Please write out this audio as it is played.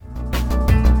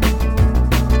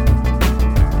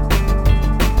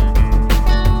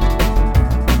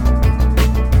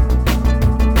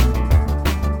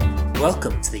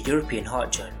European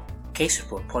Heart Journal, Case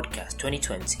Report Podcast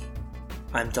 2020.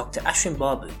 I'm Dr. Aswin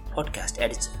Babu, Podcast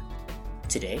Editor.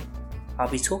 Today, I'll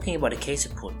be talking about a case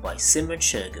report by Simran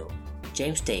Shergill,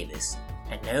 James Davis,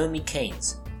 and Naomi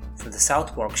Keynes from the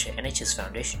South Warwickshire NHS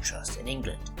Foundation Trust in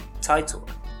England, titled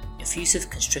Effusive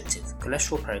Constrictive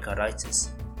Cholesterol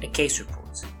Pericarditis, a Case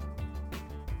Report.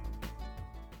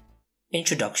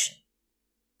 Introduction.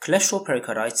 Cholesterol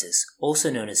pericarditis, also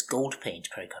known as gold-paint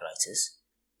pericarditis,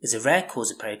 is a rare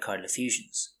cause of pericardial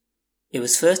effusions. It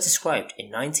was first described in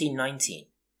 1919,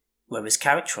 where it was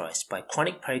characterized by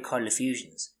chronic pericardial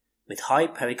effusions with high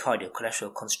pericardial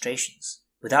cholesterol concentrations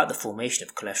without the formation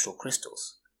of cholesterol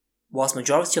crystals. Whilst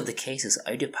majority of the cases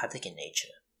are idiopathic in nature,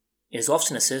 it is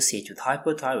often associated with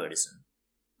hypothyroidism,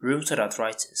 rheumatoid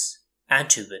arthritis, and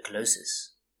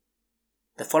tuberculosis.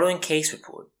 The following case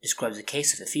report describes a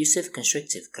case of effusive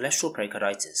constrictive cholesterol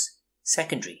pericarditis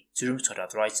secondary to rheumatoid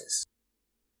arthritis.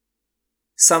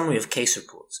 Summary of case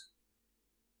report.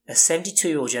 A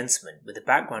 72-year-old gentleman with a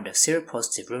background of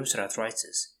seropositive rheumatoid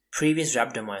arthritis, previous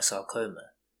rhabdomyosarcoma,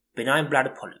 benign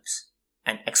bladder polyps,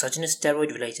 and exogenous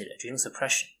steroid-related adrenal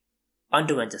suppression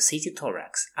underwent a CT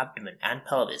thorax, abdomen, and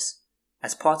pelvis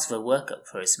as part of a workup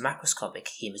for his macroscopic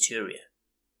hematuria.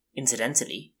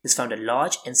 Incidentally, this found a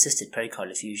large encysted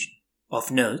pericardial effusion. Of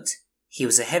note, he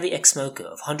was a heavy ex-smoker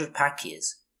of 100 pack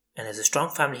years, and there is a strong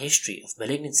family history of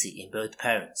malignancy in both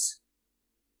parents.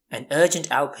 An urgent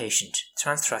outpatient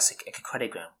transthoracic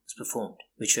echocardiogram was performed,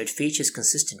 which showed features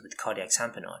consistent with cardiac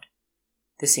tamponade.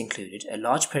 This included a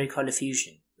large pericardial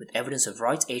effusion with evidence of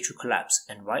right atrial collapse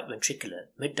and right ventricular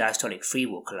mid-diastolic free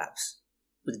wall collapse,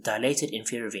 with a dilated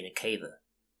inferior vena cava.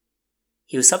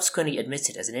 He was subsequently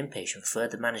admitted as an inpatient for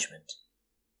further management.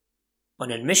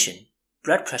 On admission,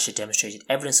 blood pressure demonstrated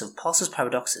evidence of pulsus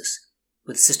paradoxus,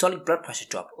 with a systolic blood pressure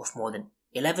drop of more than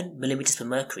 11 mm per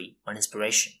mercury on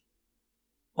inspiration.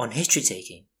 On history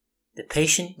taking, the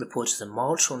patient reported a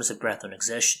mild shortness of breath on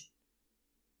exertion.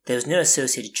 There was no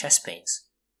associated chest pains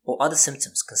or other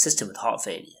symptoms consistent with heart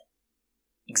failure.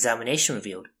 Examination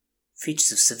revealed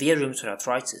features of severe rheumatoid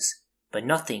arthritis, but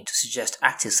nothing to suggest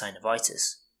active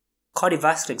synovitis.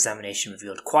 Cardiovascular examination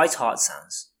revealed quiet heart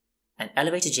sounds, an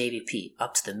elevated JVP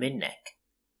up to the mid-neck,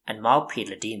 and mild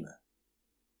pedal edema.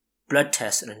 Blood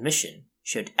tests on admission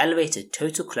showed elevated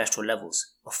total cholesterol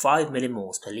levels of 5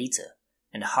 millimoles per litre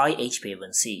and a high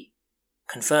HbA1c,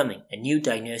 confirming a new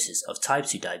diagnosis of type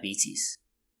 2 diabetes.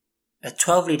 A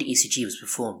 12-lead ECG was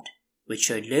performed, which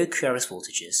showed low QRS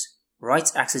voltages,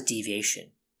 right axis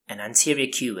deviation, and anterior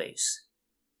Q waves.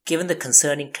 Given the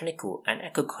concerning clinical and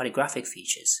echocardiographic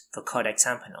features for cardiac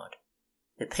tamponade,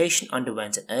 the patient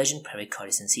underwent an urgent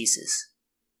pericardicentesis.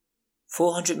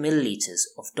 400 milliliters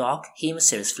of dark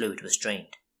hemoserous fluid was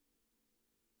drained.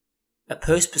 A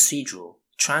post-procedural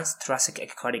transthoracic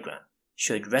echocardiogram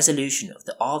showed resolution of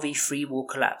the RV free wall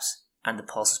collapse and the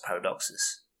pulsus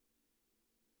paradoxus.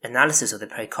 Analysis of the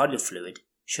pericardial fluid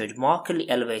showed markedly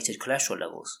elevated cholesterol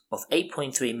levels of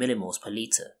 8.3 millimoles per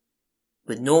litre,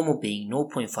 with normal being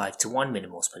 0.5 to 1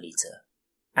 millimoles per litre,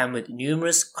 and with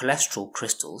numerous cholesterol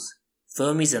crystals,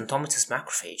 vermixanthomatous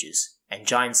macrophages, and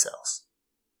giant cells.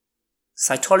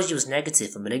 Cytology was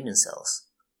negative for malignant cells,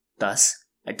 thus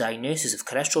a diagnosis of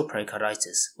cholesterol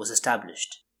pericarditis was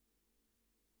established.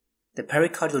 The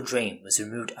pericardial drain was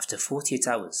removed after 48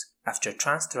 hours after a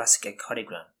transthoracic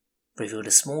echocardiogram revealed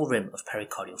a small rim of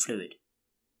pericardial fluid.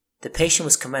 The patient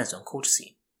was commenced on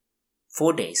colchicine.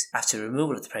 4 days after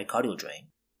removal of the pericardial drain,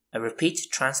 a repeat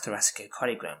transthoracic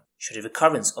echocardiogram showed a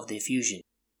recurrence of the effusion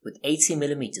with 80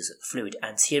 mm of fluid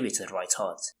anterior to the right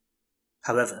heart.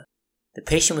 However, the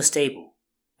patient was stable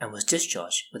and was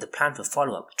discharged with a plan for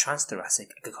follow-up transthoracic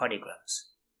echocardiograms.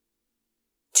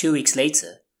 2 weeks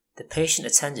later, the patient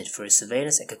attended for a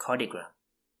surveillance echocardiogram.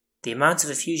 The amount of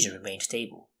effusion remained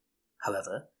stable.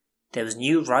 However, there was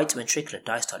new right ventricular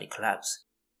diastolic collapse,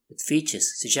 with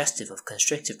features suggestive of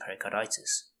constrictive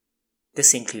pericarditis.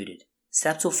 This included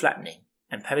septal flattening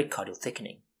and pericardial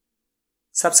thickening.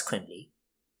 Subsequently,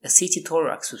 a CT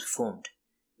thorax was performed,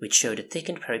 which showed a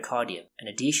thickened pericardium and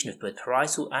adhesion of both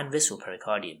parietal and visceral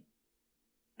pericardium.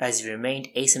 As he remained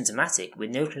asymptomatic with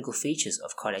no clinical features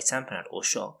of cardiac tamponade or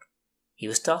shock, he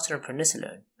was started on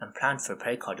prednisolone and planned for a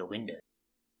pericardial window.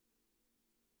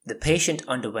 The patient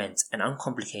underwent an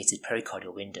uncomplicated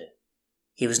pericardial window.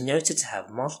 He was noted to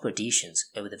have multiple adhesions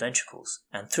over the ventricles,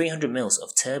 and 300 ml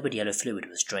of turbid yellow fluid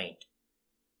was drained.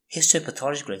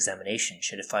 Histopathological examination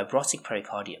showed a fibrotic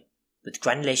pericardium with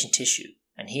granulation tissue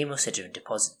and hemosiderin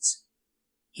deposits.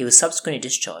 He was subsequently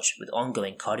discharged with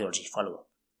ongoing cardiology follow-up.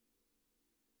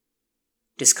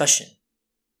 Discussion.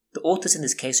 The authors in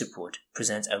this case report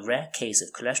present a rare case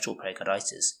of cholesterol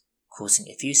pericarditis causing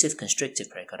effusive constrictive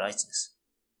pericarditis.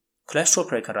 Cholesterol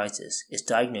pericarditis is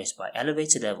diagnosed by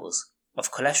elevated levels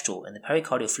of cholesterol in the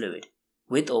pericardial fluid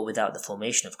with or without the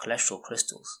formation of cholesterol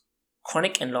crystals.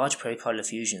 Chronic and large pericardial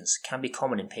effusions can be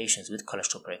common in patients with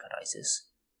cholesterol pericarditis,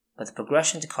 but the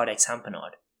progression to cardiac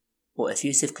tamponade or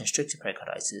effusive constrictive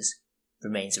pericarditis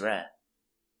remains rare.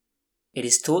 It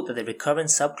is thought that the recurrent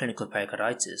subclinical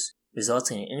pericarditis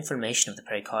resulting in inflammation of the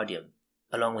pericardium,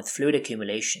 along with fluid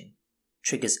accumulation,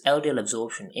 triggers LDL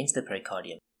absorption into the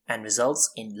pericardium and results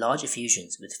in large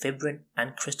effusions with fibrin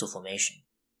and crystal formation.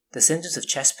 The symptoms of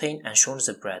chest pain and shortness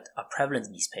of breath are prevalent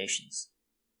in these patients.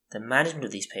 The management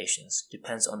of these patients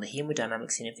depends on the hemodynamic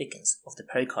significance of the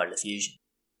pericardial effusion.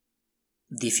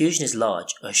 If the effusion is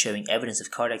large or showing evidence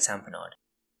of cardiac tamponade,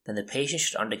 then the patient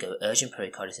should undergo urgent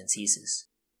pericardiocentesis.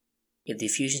 If the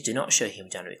effusions do not show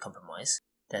hemodynamic compromise,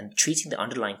 then treating the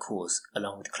underlying cause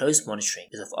along with close monitoring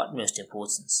is of utmost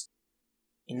importance.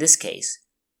 In this case,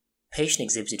 the patient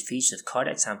exhibited features of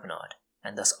cardiac tamponade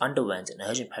and thus underwent an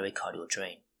urgent pericardial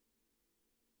drain.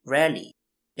 Rarely,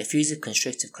 effusive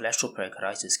constrictive cholesterol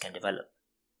pericarditis can develop.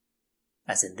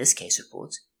 As in this case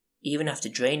report, even after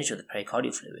drainage of the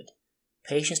pericardial fluid,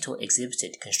 patients still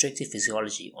exhibited constrictive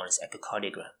physiology on his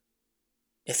echocardiogram.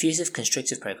 Effusive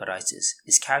constrictive pericarditis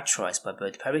is characterized by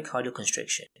both pericardial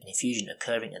constriction and effusion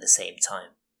occurring at the same time.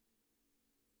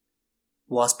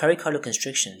 Whilst pericardial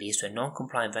constriction leads to a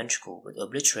non-compliant ventricle with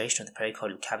obliteration of the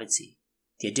pericardial cavity,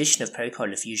 the addition of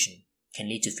pericardial effusion can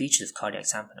lead to features of cardiac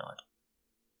tamponade.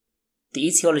 The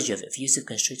etiology of effusive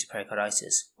constrictive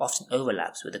pericarditis often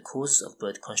overlaps with the causes of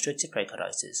both constrictive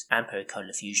pericarditis and pericardial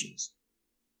effusions.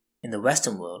 In the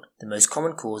Western world, the most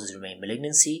common causes remain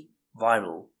malignancy,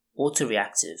 viral,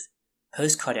 autoreactive,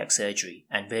 post-cardiac surgery,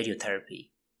 and radiotherapy.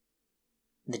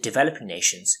 In the developing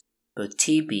nations, both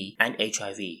TB and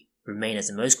HIV remain as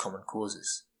the most common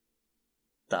causes.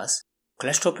 Thus,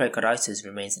 cholesterol pericarditis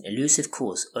remains an elusive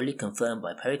cause only confirmed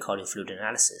by pericardial fluid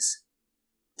analysis.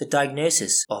 The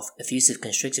diagnosis of effusive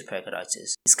constrictive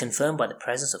pericarditis is confirmed by the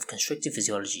presence of constrictive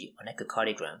physiology on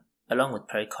echocardiogram along with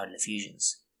pericardial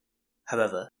effusions.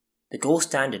 However, the gold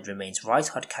standard remains right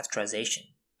heart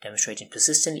catheterization, demonstrating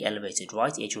persistently elevated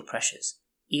right atrial pressures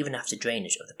even after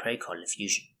drainage of the pericardial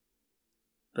effusion.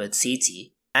 Both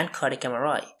CT and cardiac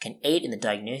MRI can aid in the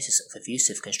diagnosis of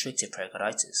effusive constrictive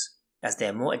pericarditis, as they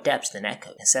are more adept than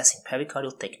echo in assessing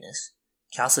pericardial thickness,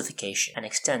 calcification, and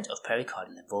extent of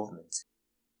pericardial involvement.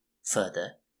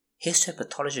 Further,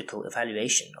 histopathological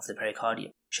evaluation of the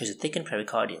pericardium shows a thickened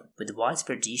pericardium with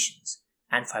widespread adhesions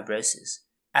and fibrosis,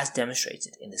 as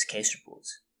demonstrated in this case report.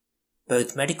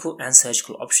 Both medical and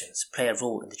surgical options play a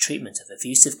role in the treatment of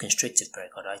effusive constrictive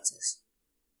pericarditis.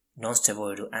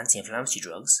 Non-steroidal anti-inflammatory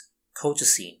drugs,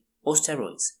 colchicine, or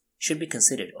steroids should be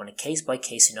considered on a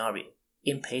case-by-case scenario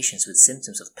in patients with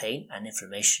symptoms of pain and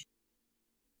inflammation.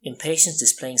 In patients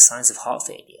displaying signs of heart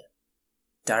failure,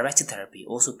 directed therapy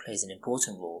also plays an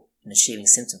important role in achieving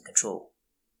symptom control.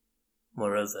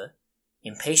 Moreover,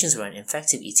 in patients where an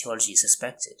infective etiology is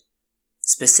suspected,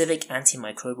 specific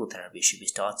antimicrobial therapy should be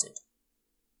started.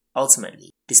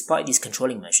 Ultimately, despite these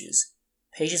controlling measures,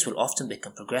 patients will often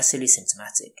become progressively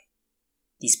symptomatic.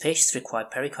 These patients require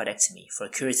pericardiectomy for a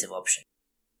curative option.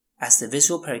 As the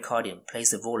visceral pericardium plays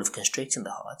the role of constricting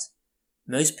the heart,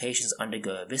 most patients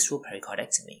undergo a visceral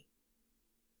pericardiectomy.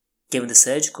 Given the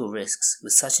surgical risks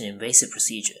with such an invasive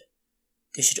procedure,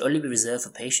 this should only be reserved for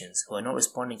patients who are not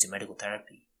responding to medical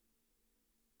therapy.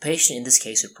 The patient in this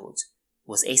case report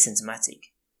was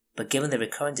asymptomatic, but given the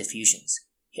recurrent effusions,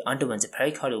 he underwent a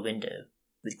pericardial window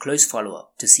with close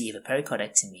follow-up to see if a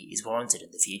pericardiectomy is warranted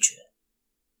in the future.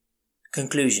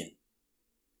 Conclusion: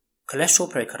 cholesterol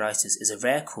pericarditis is a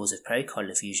rare cause of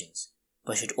pericardial effusions,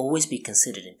 but should always be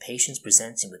considered in patients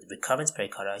presenting with recurrent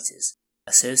pericarditis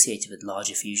associated with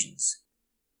large effusions.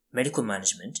 Medical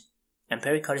management and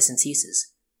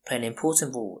pericardicentesis play an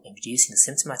important role in reducing the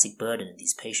symptomatic burden in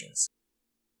these patients.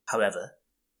 However,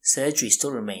 surgery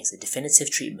still remains the definitive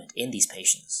treatment in these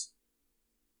patients.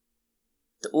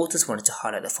 The authors wanted to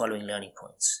highlight the following learning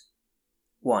points.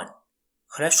 1.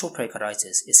 Cholesterol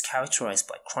pericarditis is characterized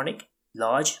by chronic,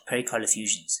 large pericardial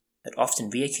effusions that often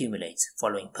reaccumulate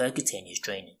following percutaneous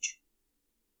drainage.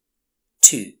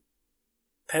 2.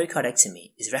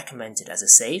 Pericardiectomy is recommended as a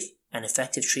safe and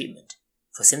effective treatment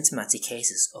for symptomatic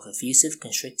cases of effusive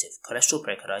constrictive cholesterol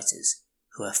pericarditis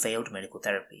who have failed medical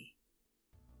therapy.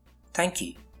 Thank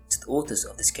you to the authors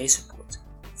of this case report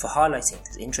for highlighting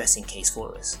this interesting case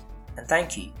for us, and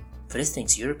thank you for listening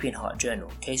to European Heart Journal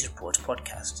Case Report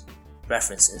podcast.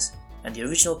 References and the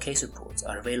original case reports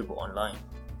are available online.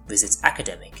 Visit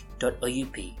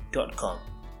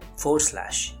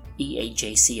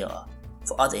academic.oup.com/EAJCR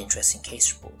for other interesting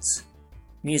case reports.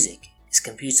 Music is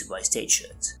computed by State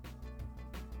Shirt.